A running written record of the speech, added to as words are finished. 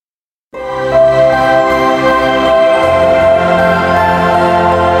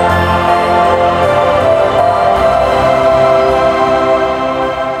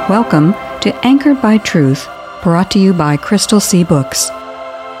Welcome to Anchored by Truth, brought to you by Crystal C. Books.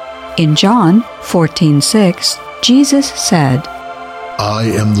 In John 14:6, Jesus said, I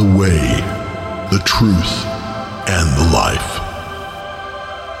am the way, the truth, and the life.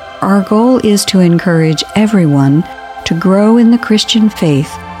 Our goal is to encourage everyone to grow in the Christian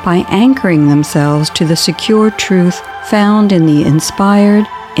faith by anchoring themselves to the secure truth found in the inspired,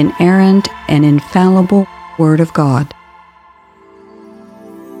 inerrant, and infallible Word of God.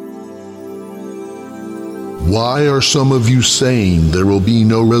 Why are some of you saying there will be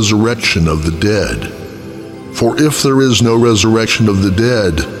no resurrection of the dead? For if there is no resurrection of the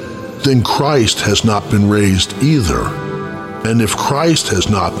dead, then Christ has not been raised either. And if Christ has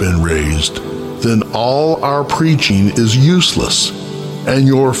not been raised, then all our preaching is useless, and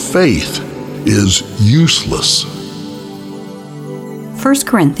your faith is useless. 1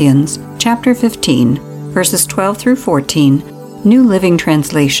 Corinthians chapter 15, verses 12 through 14, New Living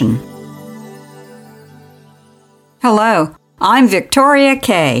Translation. Hello, I'm Victoria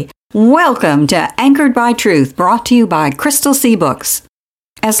Kay. Welcome to Anchored by Truth, brought to you by Crystal C. Books.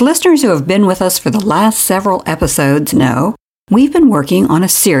 As listeners who have been with us for the last several episodes know, we've been working on a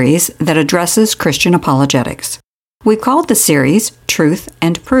series that addresses Christian apologetics. We've called the series Truth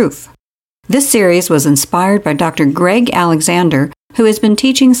and Proof. This series was inspired by Dr. Greg Alexander, who has been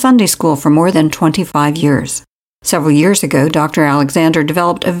teaching Sunday school for more than 25 years. Several years ago, Dr. Alexander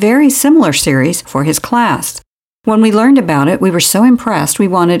developed a very similar series for his class. When we learned about it, we were so impressed we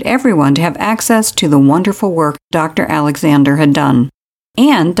wanted everyone to have access to the wonderful work Dr. Alexander had done.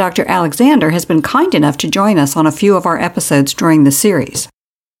 And Dr. Alexander has been kind enough to join us on a few of our episodes during the series.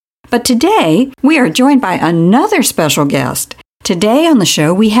 But today, we are joined by another special guest. Today on the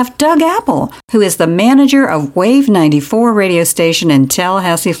show, we have Doug Apple, who is the manager of Wave 94 radio station in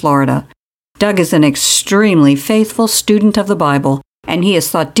Tallahassee, Florida. Doug is an extremely faithful student of the Bible, and he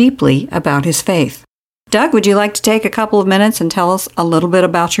has thought deeply about his faith. Doug, would you like to take a couple of minutes and tell us a little bit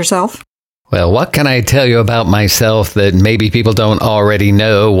about yourself? Well, what can I tell you about myself that maybe people don't already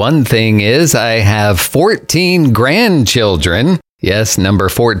know? One thing is I have 14 grandchildren. Yes, number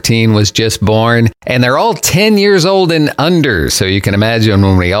 14 was just born, and they're all 10 years old and under. So you can imagine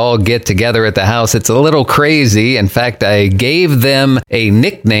when we all get together at the house, it's a little crazy. In fact, I gave them a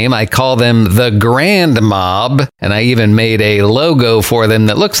nickname. I call them the Grand Mob, and I even made a logo for them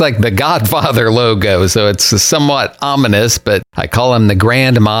that looks like the Godfather logo. So it's somewhat ominous, but I call them the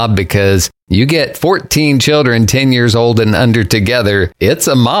Grand Mob because you get 14 children 10 years old and under together, it's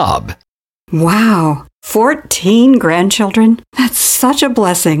a mob. Wow. 14 grandchildren? That's such a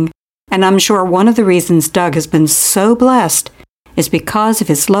blessing. And I'm sure one of the reasons Doug has been so blessed is because of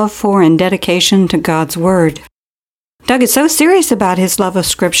his love for and dedication to God's Word. Doug is so serious about his love of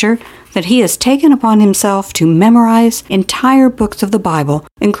Scripture that he has taken upon himself to memorize entire books of the Bible,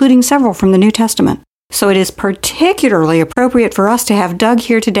 including several from the New Testament. So it is particularly appropriate for us to have Doug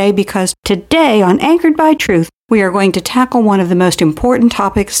here today because today on Anchored by Truth, we are going to tackle one of the most important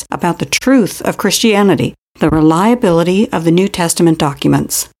topics about the truth of Christianity, the reliability of the New Testament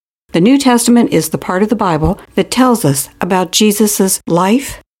documents. The New Testament is the part of the Bible that tells us about Jesus'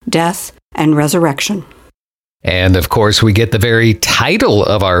 life, death, and resurrection. And of course, we get the very title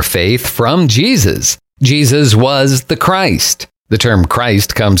of our faith from Jesus. Jesus was the Christ. The term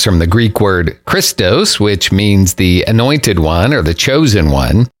Christ comes from the Greek word Christos, which means the anointed one or the chosen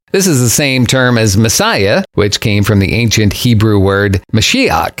one. This is the same term as Messiah, which came from the ancient Hebrew word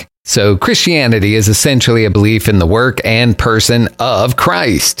Mashiach. So Christianity is essentially a belief in the work and person of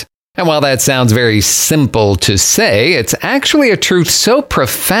Christ. And while that sounds very simple to say, it's actually a truth so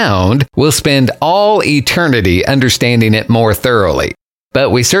profound, we'll spend all eternity understanding it more thoroughly. But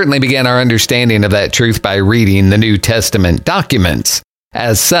we certainly began our understanding of that truth by reading the New Testament documents.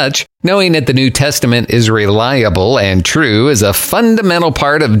 As such, knowing that the New Testament is reliable and true is a fundamental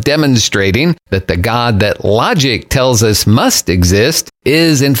part of demonstrating that the God that logic tells us must exist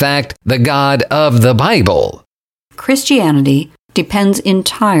is, in fact, the God of the Bible. Christianity depends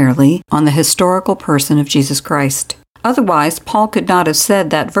entirely on the historical person of Jesus Christ. Otherwise, Paul could not have said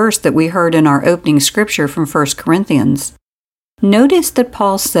that verse that we heard in our opening scripture from 1 Corinthians. Notice that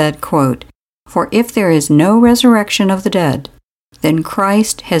Paul said, quote, "For if there is no resurrection of the dead, then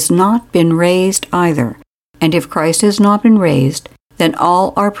Christ has not been raised either. And if Christ has not been raised, then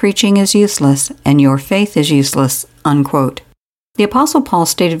all our preaching is useless, and your faith is useless." Unquote. The Apostle Paul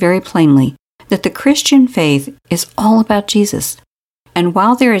stated very plainly that the Christian faith is all about Jesus. And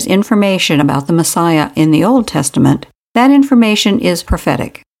while there is information about the Messiah in the Old Testament, that information is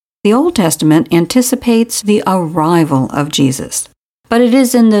prophetic. The Old Testament anticipates the arrival of Jesus, but it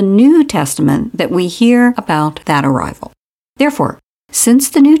is in the New Testament that we hear about that arrival. Therefore, Since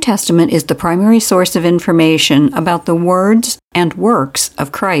the New Testament is the primary source of information about the words and works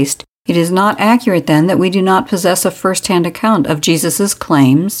of Christ, it is not accurate then that we do not possess a first-hand account of Jesus'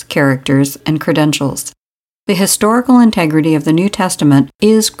 claims, characters, and credentials. The historical integrity of the New Testament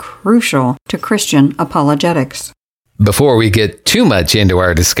is crucial to Christian apologetics. Before we get too much into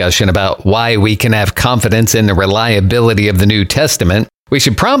our discussion about why we can have confidence in the reliability of the New Testament, we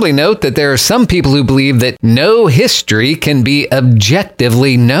should probably note that there are some people who believe that no history can be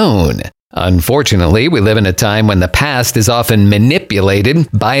objectively known. Unfortunately, we live in a time when the past is often manipulated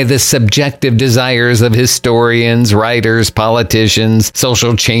by the subjective desires of historians, writers, politicians,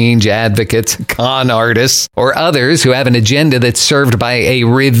 social change advocates, con artists, or others who have an agenda that's served by a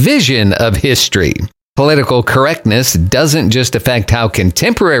revision of history. Political correctness doesn't just affect how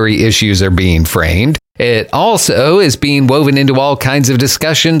contemporary issues are being framed, it also is being woven into all kinds of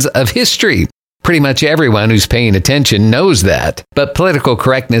discussions of history. Pretty much everyone who's paying attention knows that. But political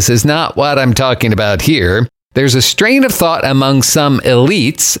correctness is not what I'm talking about here. There's a strain of thought among some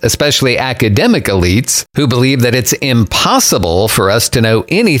elites, especially academic elites, who believe that it's impossible for us to know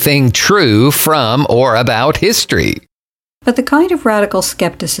anything true from or about history. But the kind of radical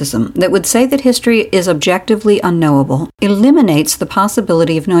skepticism that would say that history is objectively unknowable eliminates the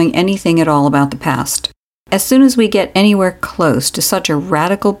possibility of knowing anything at all about the past. As soon as we get anywhere close to such a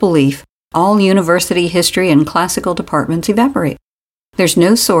radical belief, all university history and classical departments evaporate. There's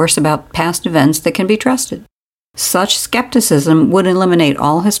no source about past events that can be trusted. Such skepticism would eliminate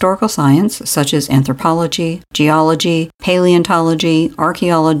all historical science, such as anthropology, geology, paleontology,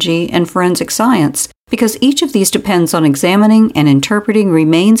 archaeology, and forensic science, because each of these depends on examining and interpreting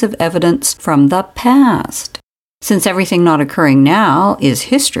remains of evidence from the past. Since everything not occurring now is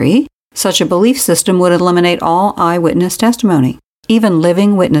history, such a belief system would eliminate all eyewitness testimony. Even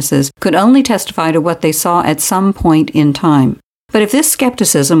living witnesses could only testify to what they saw at some point in time. But if this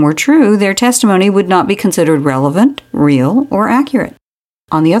skepticism were true, their testimony would not be considered relevant, real, or accurate.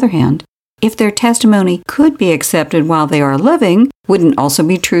 On the other hand, if their testimony could be accepted while they are living, wouldn't also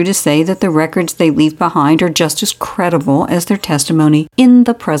be true to say that the records they leave behind are just as credible as their testimony in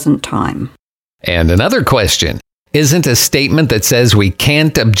the present time? And another question. Isn't a statement that says we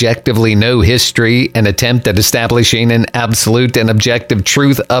can't objectively know history an attempt at establishing an absolute and objective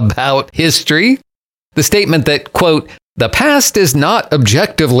truth about history? The statement that, quote, the past is not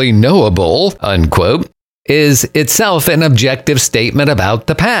objectively knowable, unquote, is itself an objective statement about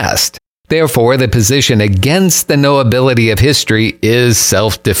the past. Therefore, the position against the knowability of history is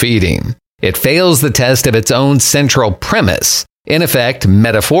self-defeating. It fails the test of its own central premise. In effect,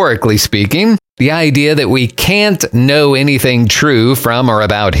 metaphorically speaking, the idea that we can't know anything true from or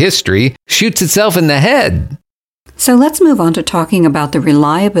about history shoots itself in the head. So let's move on to talking about the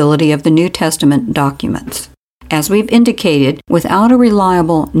reliability of the New Testament documents. As we've indicated, without a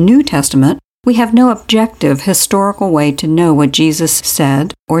reliable New Testament, we have no objective historical way to know what Jesus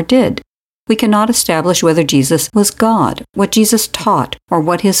said or did. We cannot establish whether Jesus was God, what Jesus taught, or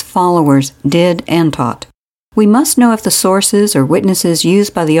what his followers did and taught. We must know if the sources or witnesses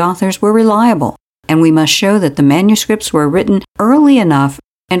used by the authors were reliable, and we must show that the manuscripts were written early enough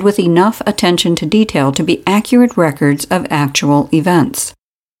and with enough attention to detail to be accurate records of actual events.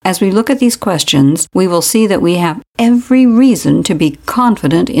 As we look at these questions, we will see that we have every reason to be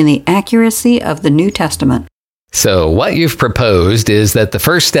confident in the accuracy of the New Testament. So what you've proposed is that the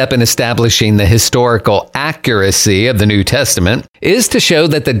first step in establishing the historical accuracy of the New Testament is to show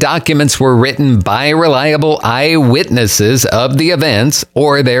that the documents were written by reliable eyewitnesses of the events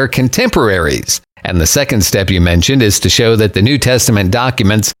or their contemporaries. And the second step you mentioned is to show that the New Testament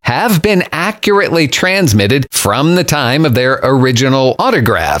documents have been accurately transmitted from the time of their original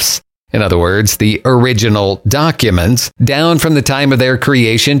autographs. In other words, the original documents, down from the time of their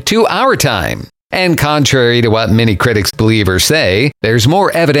creation to our time. And contrary to what many critics believe or say, there's more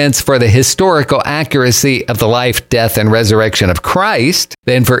evidence for the historical accuracy of the life, death, and resurrection of Christ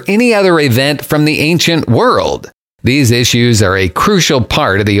than for any other event from the ancient world. These issues are a crucial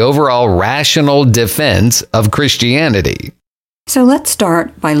part of the overall rational defense of Christianity. So let's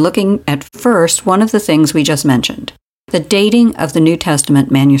start by looking at first one of the things we just mentioned, the dating of the New Testament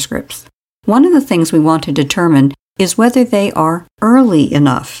manuscripts. One of the things we want to determine is whether they are early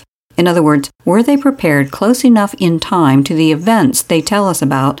enough. In other words, were they prepared close enough in time to the events they tell us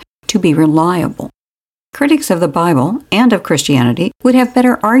about to be reliable? Critics of the Bible and of Christianity would have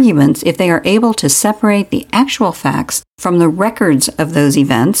better arguments if they are able to separate the actual facts from the records of those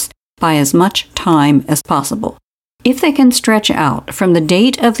events by as much time as possible. If they can stretch out from the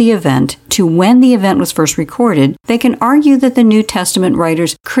date of the event to when the event was first recorded, they can argue that the New Testament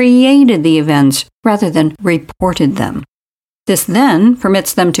writers created the events rather than reported them. This then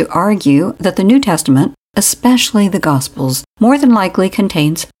permits them to argue that the New Testament, especially the Gospels, more than likely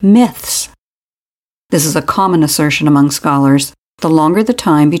contains myths. This is a common assertion among scholars. The longer the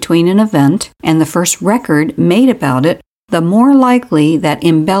time between an event and the first record made about it, the more likely that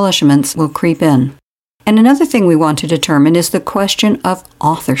embellishments will creep in. And another thing we want to determine is the question of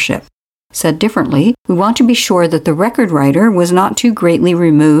authorship. Said differently, we want to be sure that the record writer was not too greatly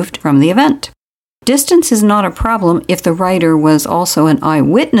removed from the event. Distance is not a problem if the writer was also an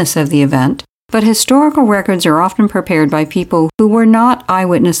eyewitness of the event, but historical records are often prepared by people who were not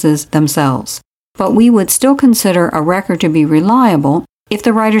eyewitnesses themselves. But we would still consider a record to be reliable if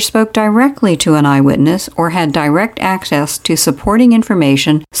the writer spoke directly to an eyewitness or had direct access to supporting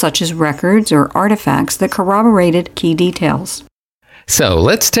information such as records or artifacts that corroborated key details. So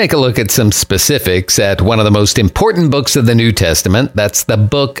let's take a look at some specifics at one of the most important books of the New Testament. That's the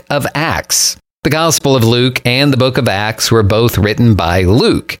book of Acts. The Gospel of Luke and the book of Acts were both written by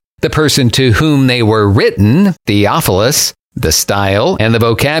Luke. The person to whom they were written, Theophilus, the style and the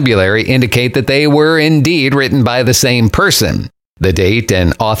vocabulary indicate that they were indeed written by the same person. The date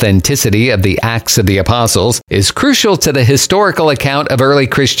and authenticity of the Acts of the Apostles is crucial to the historical account of early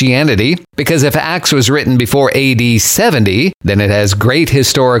Christianity, because if Acts was written before AD 70, then it has great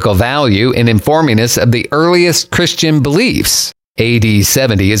historical value in informing us of the earliest Christian beliefs. AD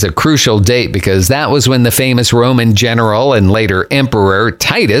 70 is a crucial date because that was when the famous Roman general and later emperor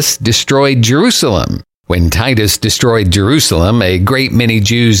Titus destroyed Jerusalem. When Titus destroyed Jerusalem, a great many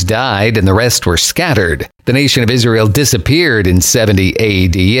Jews died and the rest were scattered. The nation of Israel disappeared in 70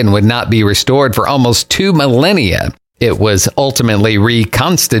 AD and would not be restored for almost 2 millennia. It was ultimately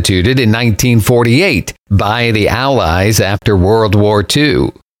reconstituted in 1948 by the Allies after World War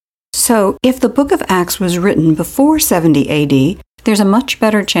II. So, if the book of Acts was written before 70 AD, there's a much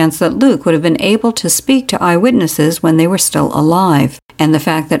better chance that Luke would have been able to speak to eyewitnesses when they were still alive. And the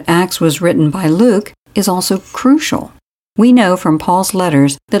fact that Acts was written by Luke is also crucial. We know from Paul's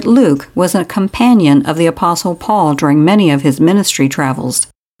letters that Luke was a companion of the Apostle Paul during many of his ministry travels.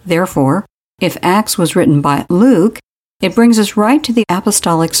 Therefore, if Acts was written by Luke, it brings us right to the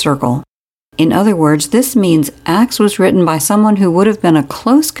apostolic circle. In other words, this means Acts was written by someone who would have been a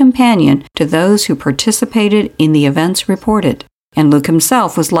close companion to those who participated in the events reported, and Luke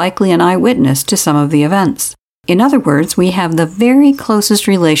himself was likely an eyewitness to some of the events. In other words, we have the very closest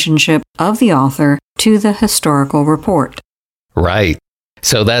relationship of the author to the historical report. Right.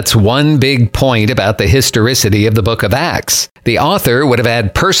 So that's one big point about the historicity of the book of Acts. The author would have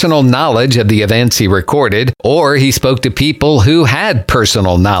had personal knowledge of the events he recorded, or he spoke to people who had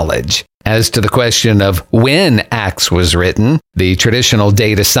personal knowledge. As to the question of when Acts was written, the traditional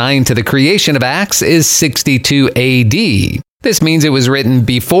date assigned to the creation of Acts is 62 AD. This means it was written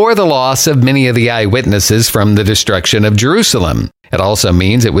before the loss of many of the eyewitnesses from the destruction of Jerusalem. It also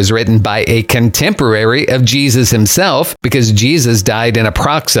means it was written by a contemporary of Jesus himself, because Jesus died in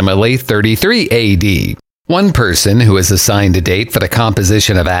approximately 33 AD. One person who is assigned a date for the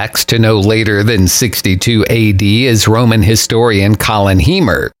composition of Acts to no later than 62 AD is Roman historian Colin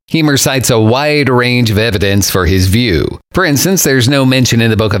Hemer. Hemer cites a wide range of evidence for his view. For instance, there's no mention in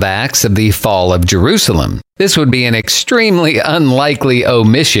the book of Acts of the fall of Jerusalem. This would be an extremely unlikely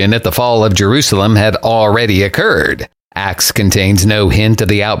omission if the fall of Jerusalem had already occurred. Acts contains no hint of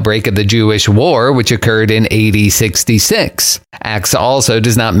the outbreak of the Jewish War, which occurred in AD 66. Acts also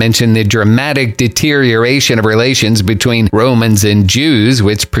does not mention the dramatic deterioration of relations between Romans and Jews,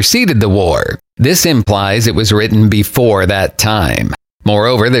 which preceded the war. This implies it was written before that time.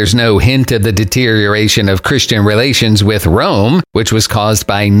 Moreover, there's no hint of the deterioration of Christian relations with Rome, which was caused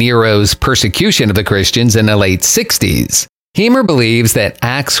by Nero's persecution of the Christians in the late 60s. Hemer believes that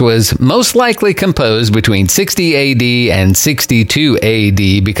Acts was most likely composed between 60 AD and 62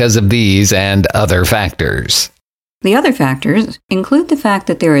 AD because of these and other factors. The other factors include the fact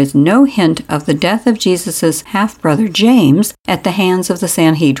that there is no hint of the death of Jesus' half-brother James at the hands of the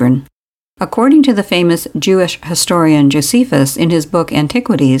Sanhedrin. According to the famous Jewish historian Josephus in his book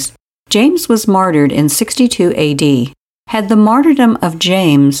Antiquities, James was martyred in 62 AD. Had the martyrdom of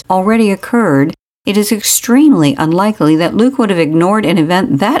James already occurred, it is extremely unlikely that Luke would have ignored an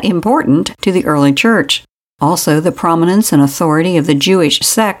event that important to the early church. Also, the prominence and authority of the Jewish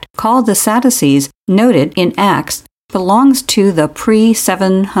sect called the Sadducees, noted in Acts, belongs to the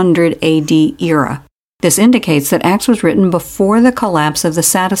pre-700 AD era. This indicates that Acts was written before the collapse of the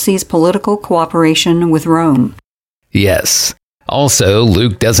Sadducees' political cooperation with Rome. Yes. Also,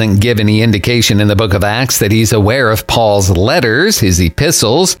 Luke doesn't give any indication in the book of Acts that he's aware of Paul's letters, his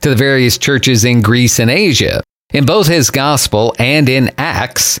epistles, to the various churches in Greece and Asia. In both his gospel and in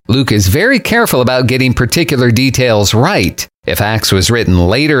Acts, Luke is very careful about getting particular details right. If Acts was written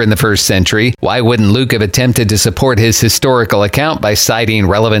later in the first century, why wouldn't Luke have attempted to support his historical account by citing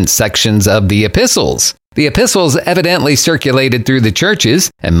relevant sections of the epistles? The epistles evidently circulated through the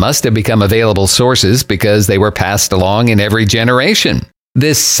churches and must have become available sources because they were passed along in every generation.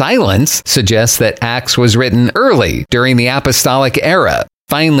 This silence suggests that Acts was written early during the apostolic era.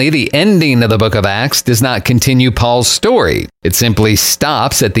 Finally, the ending of the book of Acts does not continue Paul's story. It simply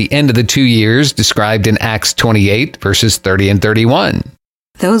stops at the end of the 2 years described in Acts 28, verses 30 and 31.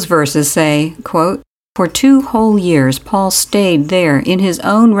 Those verses say, quote, "For 2 whole years Paul stayed there in his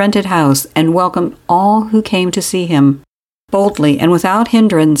own rented house and welcomed all who came to see him. Boldly and without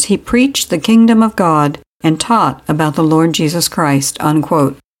hindrance he preached the kingdom of God and taught about the Lord Jesus Christ,"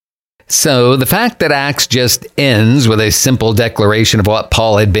 unquote. So the fact that Acts just ends with a simple declaration of what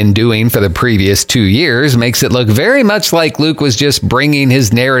Paul had been doing for the previous 2 years makes it look very much like Luke was just bringing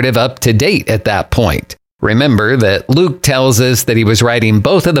his narrative up to date at that point. Remember that Luke tells us that he was writing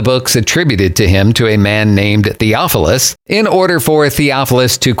both of the books attributed to him to a man named Theophilus in order for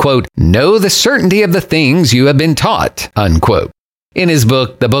Theophilus to, quote, "know the certainty of the things you have been taught," unquote. In his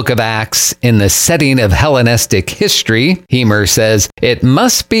book, The Book of Acts, in the setting of Hellenistic history, Hemer says, it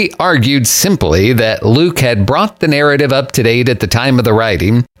must be argued simply that Luke had brought the narrative up to date at the time of the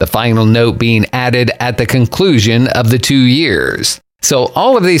writing, the final note being added at the conclusion of the 2 years. So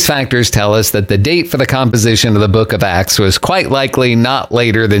all of these factors tell us that the date for the composition of the Book of Acts was quite likely not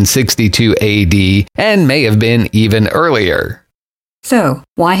later than 62 AD and may have been even earlier. So,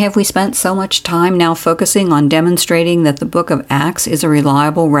 why have we spent so much time now focusing on demonstrating that the book of Acts is a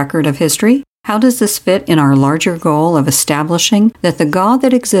reliable record of history? How does this fit in our larger goal of establishing that the God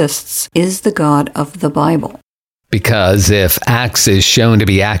that exists is the God of the Bible? Because if Acts is shown to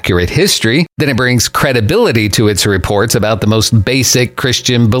be accurate history, then it brings credibility to its reports about the most basic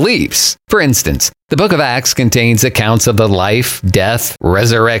Christian beliefs. For instance, the book of Acts contains accounts of the life, death,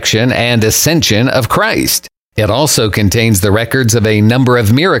 resurrection, and ascension of Christ. It also contains the records of a number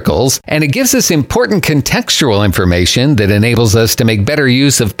of miracles, and it gives us important contextual information that enables us to make better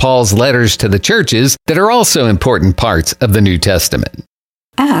use of Paul's letters to the churches that are also important parts of the New Testament.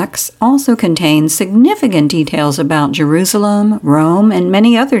 Acts also contains significant details about Jerusalem, Rome, and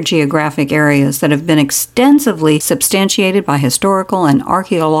many other geographic areas that have been extensively substantiated by historical and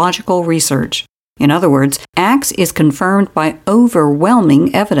archaeological research. In other words, Acts is confirmed by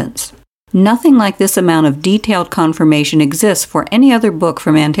overwhelming evidence. Nothing like this amount of detailed confirmation exists for any other book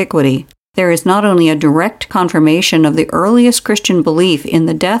from antiquity. There is not only a direct confirmation of the earliest Christian belief in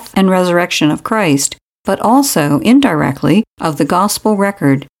the death and resurrection of Christ, but also, indirectly, of the gospel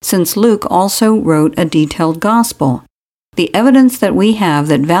record, since Luke also wrote a detailed gospel. The evidence that we have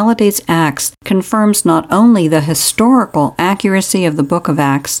that validates Acts confirms not only the historical accuracy of the book of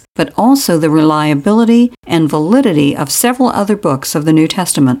Acts, but also the reliability and validity of several other books of the New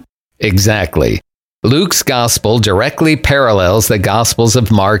Testament. Exactly. Luke's gospel directly parallels the gospels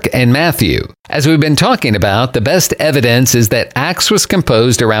of Mark and Matthew. As we've been talking about, the best evidence is that Acts was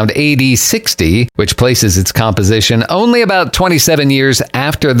composed around AD 60, which places its composition only about 27 years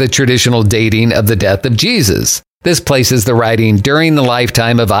after the traditional dating of the death of Jesus. This places the writing during the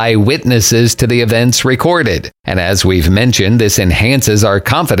lifetime of eyewitnesses to the events recorded. And as we've mentioned, this enhances our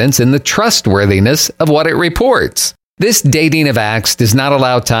confidence in the trustworthiness of what it reports. This dating of Acts does not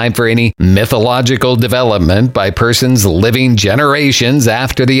allow time for any mythological development by persons living generations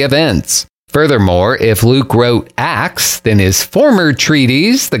after the events. Furthermore, if Luke wrote Acts, then his former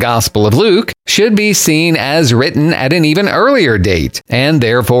treatise, the Gospel of Luke, should be seen as written at an even earlier date, and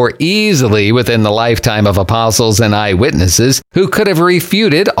therefore easily within the lifetime of apostles and eyewitnesses who could have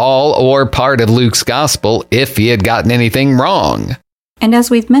refuted all or part of Luke's Gospel if he had gotten anything wrong. And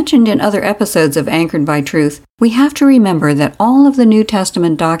as we've mentioned in other episodes of Anchored by Truth, we have to remember that all of the New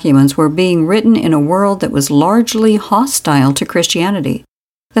Testament documents were being written in a world that was largely hostile to Christianity.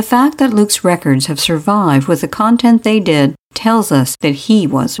 The fact that Luke's records have survived with the content they did tells us that he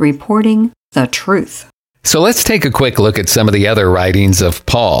was reporting the truth. So let's take a quick look at some of the other writings of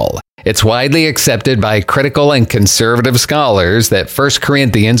Paul. It's widely accepted by critical and conservative scholars that 1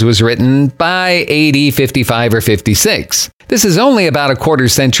 Corinthians was written by AD 55 or 56. This is only about a quarter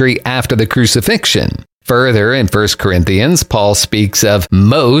century after the crucifixion. Further, in 1 Corinthians, Paul speaks of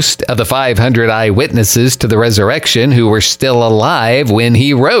most of the 500 eyewitnesses to the resurrection who were still alive when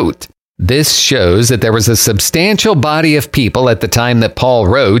he wrote. This shows that there was a substantial body of people at the time that Paul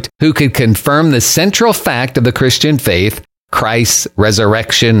wrote who could confirm the central fact of the Christian faith, Christ's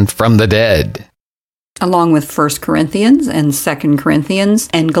resurrection from the dead. Along with 1 Corinthians and 2 Corinthians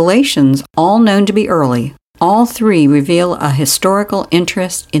and Galatians, all known to be early, all three reveal a historical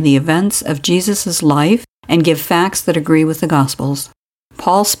interest in the events of Jesus' life and give facts that agree with the Gospels.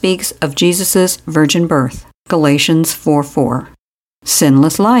 Paul speaks of Jesus' virgin birth, Galatians 4:4.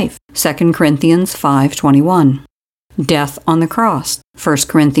 Sinless life, 2 Corinthians 5:21. Death on the cross, 1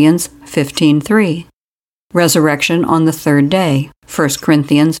 Corinthians 15:3. Resurrection on the third day, 1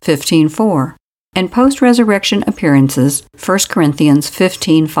 Corinthians 15:4. And post-resurrection appearances, 1 Corinthians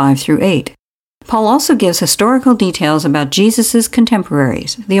 15:5-8. Paul also gives historical details about Jesus'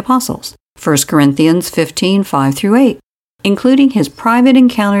 contemporaries, the apostles, 1 Corinthians 15:5-8, including his private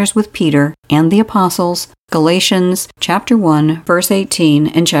encounters with Peter and the apostles, Galatians chapter 1, verse 18,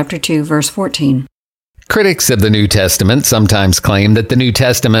 and chapter 2, verse 14. Critics of the New Testament sometimes claim that the New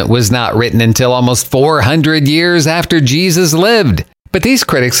Testament was not written until almost 400 years after Jesus lived. But these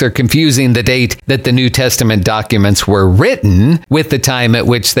critics are confusing the date that the New Testament documents were written with the time at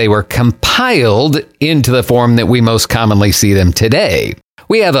which they were compiled into the form that we most commonly see them today.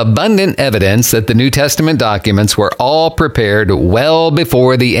 We have abundant evidence that the New Testament documents were all prepared well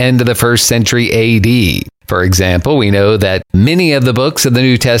before the end of the 1st century AD. For example, we know that many of the books of the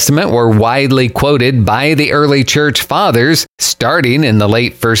New Testament were widely quoted by the early church fathers starting in the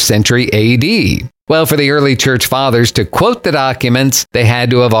late 1st century AD. Well, for the early church fathers to quote the documents, they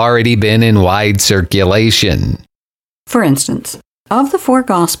had to have already been in wide circulation. For instance, of the 4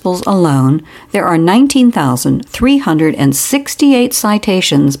 Gospels alone, there are 19,368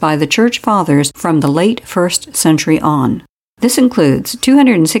 citations by the church fathers from the late 1st century on. This includes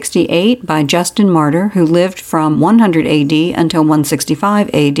 268 by Justin Martyr, who lived from 100 AD until 165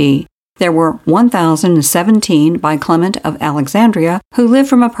 AD. There were 1,017 by Clement of Alexandria, who lived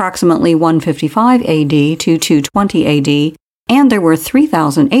from approximately 155 AD to 220 AD, and there were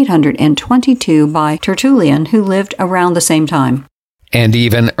 3,822 by Tertullian, who lived around the same time. And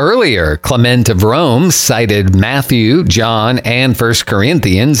even earlier, Clement of Rome cited Matthew, John, and 1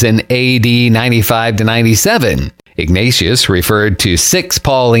 Corinthians in AD 95 to 97. Ignatius referred to 6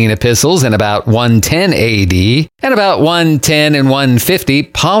 Pauline epistles in about 110 AD, and about 110 and 150,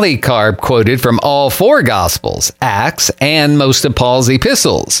 Polycarp quoted from all 4 Gospels, Acts, and most of Paul's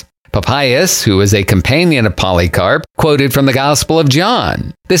epistles. Papias, who was a companion of Polycarp, quoted from the Gospel of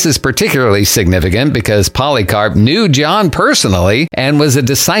John. This is particularly significant because Polycarp knew John personally and was a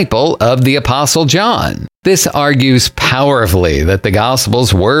disciple of the Apostle John. This argues powerfully that the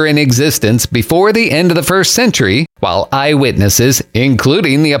Gospels were in existence before the end of the 1st century, while eyewitnesses,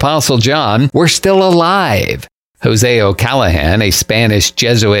 including the Apostle John, were still alive. Jose O'Callaghan, a Spanish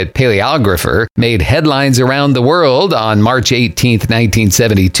Jesuit paleographer, made headlines around the world on March 18,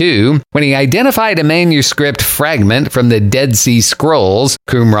 1972, when he identified a manuscript fragment from the Dead Sea Scrolls,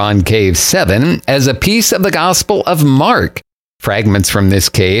 Qumran Cave 7, as a piece of the Gospel of Mark. Fragments from this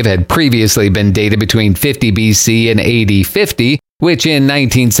cave had previously been dated between 50 BC and AD 50, which in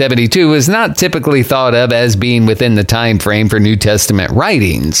 1972 was not typically thought of as being within the time frame for New Testament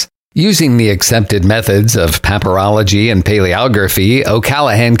writings. Using the accepted methods of papyrology and paleography,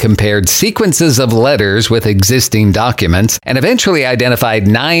 O'Callaghan compared sequences of letters with existing documents and eventually identified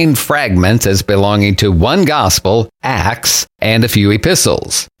 9 fragments as belonging to one gospel, Acts, and a few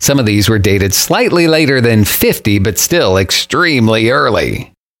epistles. Some of these were dated slightly later than 50, but still extremely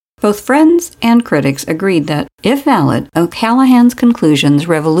early. Both friends and critics agreed that, if valid, O'Callaghan's conclusions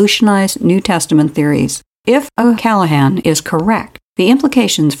revolutionized New Testament theories. If O'Callaghan is correct, the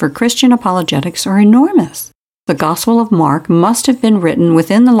implications for Christian apologetics are enormous. The Gospel of Mark must have been written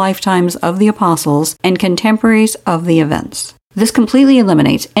within the lifetimes of the apostles and contemporaries of the events. This completely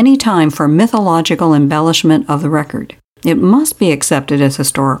eliminates any time for mythological embellishment of the record. It must be accepted as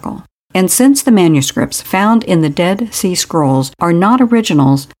historical. And since the manuscripts found in the Dead Sea Scrolls are not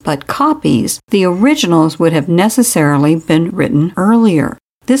originals, but copies, the originals would have necessarily been written earlier.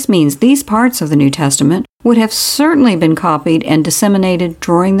 This means these parts of the New Testament would have certainly been copied and disseminated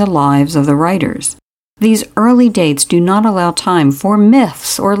during the lives of the writers. These early dates do not allow time for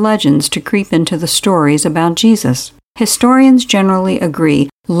myths or legends to creep into the stories about Jesus. Historians generally agree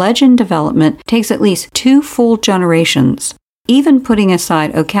legend development takes at least 2 full generations. Even putting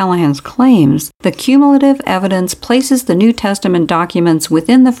aside O'Callaghan's claims, the cumulative evidence places the New Testament documents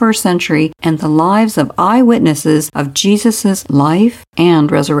within the 1st century and the lives of eyewitnesses of Jesus' life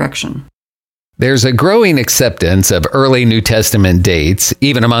and resurrection. There's a growing acceptance of early New Testament dates,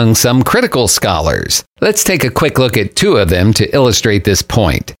 even among some critical scholars. Let's take a quick look at 2 of them to illustrate this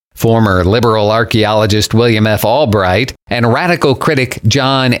point. Former liberal archaeologist William F. Albright and radical critic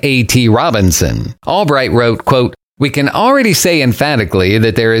John A.T. Robinson. Albright wrote, quote, "We can already say emphatically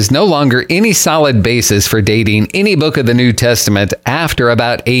that there is no longer any solid basis for dating any book of the New Testament after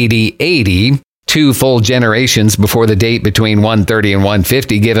about AD 80 2 full generations before the date between 130 and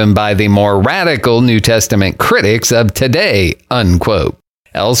 150 given by the more radical New Testament critics of today, unquote.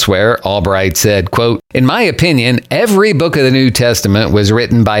 Elsewhere, Albright said, quote, "In my opinion, every book of the New Testament was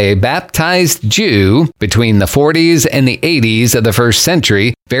written by a baptized Jew between the 40s and the 80s of the first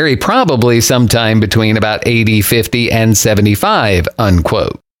century, very probably sometime between about 80, 50, and 75,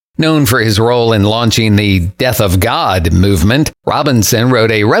 unquote." Known for his role in launching the Death of God movement, Robinson wrote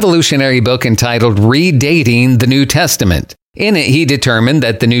a revolutionary book entitled Redating the New Testament. In it, he determined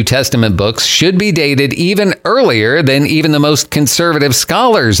that the New Testament books should be dated even earlier than even the most conservative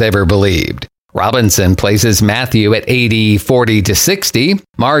scholars ever believed. Robinson places Matthew at AD 40 to 60,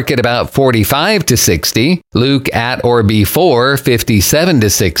 Mark at about 45 to 60, Luke at or before 57 to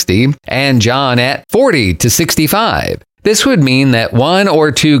 60, and John at 40 to 65. This would mean that 1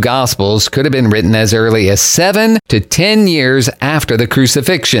 or 2 Gospels could have been written as early as 7 to 10 years after the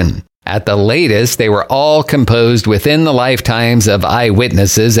crucifixion. At the latest, they were all composed within the lifetimes of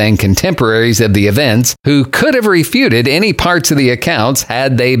eyewitnesses and contemporaries of the events who could have refuted any parts of the accounts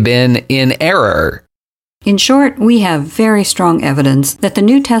had they been in error. In short, we have very strong evidence that the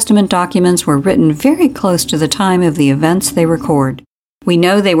New Testament documents were written very close to the time of the events they record. We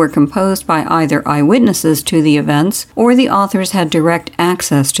know they were composed by either eyewitnesses to the events or the authors had direct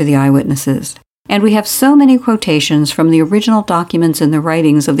access to the eyewitnesses. And we have so many quotations from the original documents in the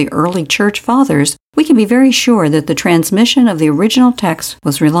writings of the early church fathers, we can be very sure that the transmission of the original text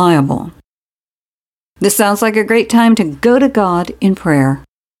was reliable. This sounds like a great time to go to God in prayer.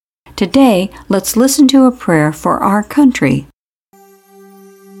 Today, let's listen to a prayer for our country.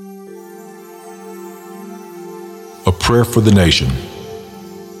 A prayer for the nation.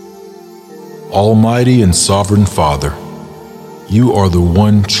 Almighty and sovereign Father, you are the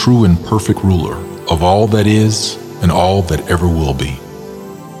one true and perfect ruler of all that is and all that ever will be.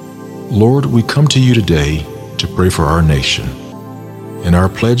 Lord, we come to you today to pray for our nation. In our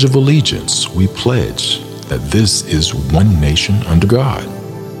Pledge of Allegiance, we pledge that this is one nation under God.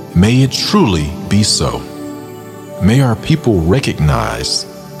 May it truly be so. May our people recognize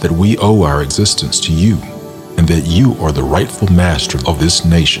that we owe our existence to you and that you are the rightful master of this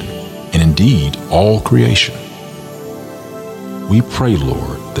nation and indeed all creation. We pray,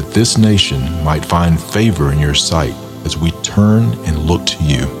 Lord, that this nation might find favor in your sight as we turn and look to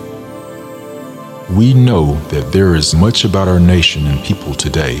you. We know that there is much about our nation and people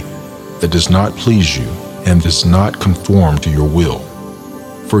today that does not please you and does not conform to your will.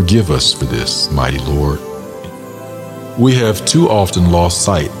 Forgive us for this, mighty Lord. We have too often lost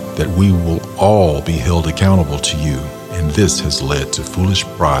sight that we will all be held accountable to you, and this has led to foolish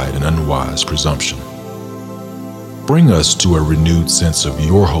pride and unwise presumption. Bring us to a renewed sense of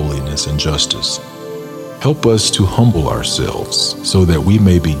your holiness and justice. Help us to humble ourselves so that we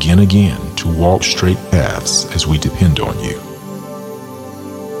may begin again to walk straight paths as we depend on you.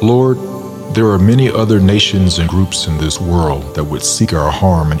 Lord, there are many other nations and groups in this world that would seek our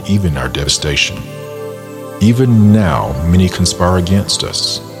harm and even our devastation. Even now, many conspire against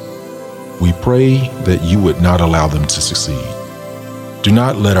us. We pray that you would not allow them to succeed. Do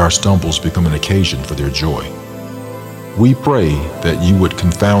not let our stumbles become an occasion for their joy. We pray that you would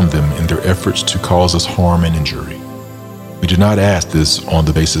confound them in their efforts to cause us harm and injury. We do not ask this on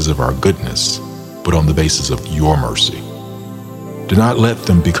the basis of our goodness, but on the basis of your mercy. Do not let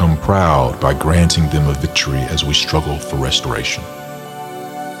them become proud by granting them a victory as we struggle for restoration.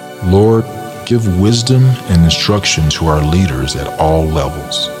 Lord, give wisdom and instruction to our leaders at all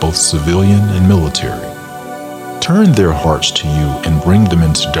levels, both civilian and military. Turn their hearts to you and bring them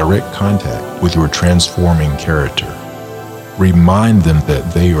into direct contact with your transforming character. Remind them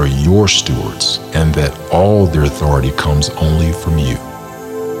that they are your stewards and that all their authority comes only from you.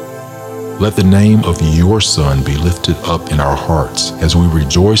 Let the name of your Son be lifted up in our hearts as we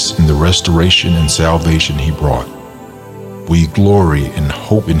rejoice in the restoration and salvation he brought. We glory and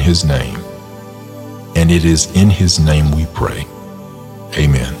hope in his name, and it is in his name we pray.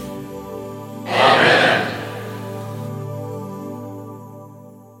 Amen.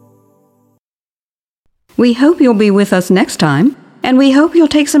 We hope you'll be with us next time, and we hope you'll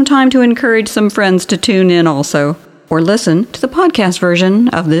take some time to encourage some friends to tune in also, or listen to the podcast version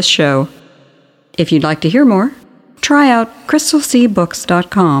of this show. If you'd like to hear more, try out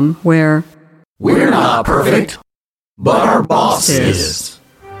crystalseabooks.com, where we're not perfect, but our boss is.